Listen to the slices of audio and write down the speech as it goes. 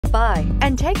by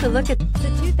and take a look at the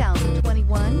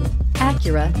 2021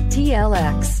 Acura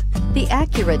TLX. The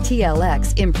Acura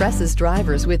TLX impresses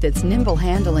drivers with its nimble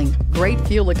handling, great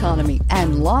fuel economy,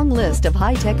 and long list of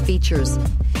high-tech features.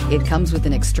 It comes with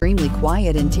an extremely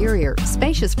quiet interior,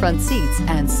 spacious front seats,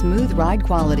 and smooth ride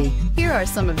quality. Here are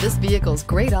some of this vehicle's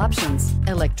great options: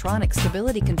 electronic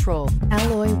stability control,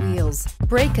 alloy wheels,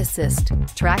 brake assist,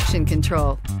 traction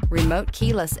control, remote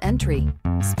keyless entry,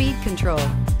 speed control,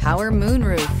 power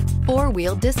moonroof,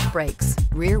 four-wheel disc brakes,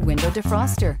 rear window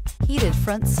defroster, heated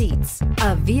front seats.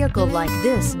 A vehicle like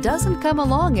this doesn't come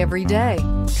along every day.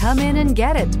 Come in and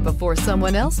get it before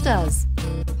someone else does.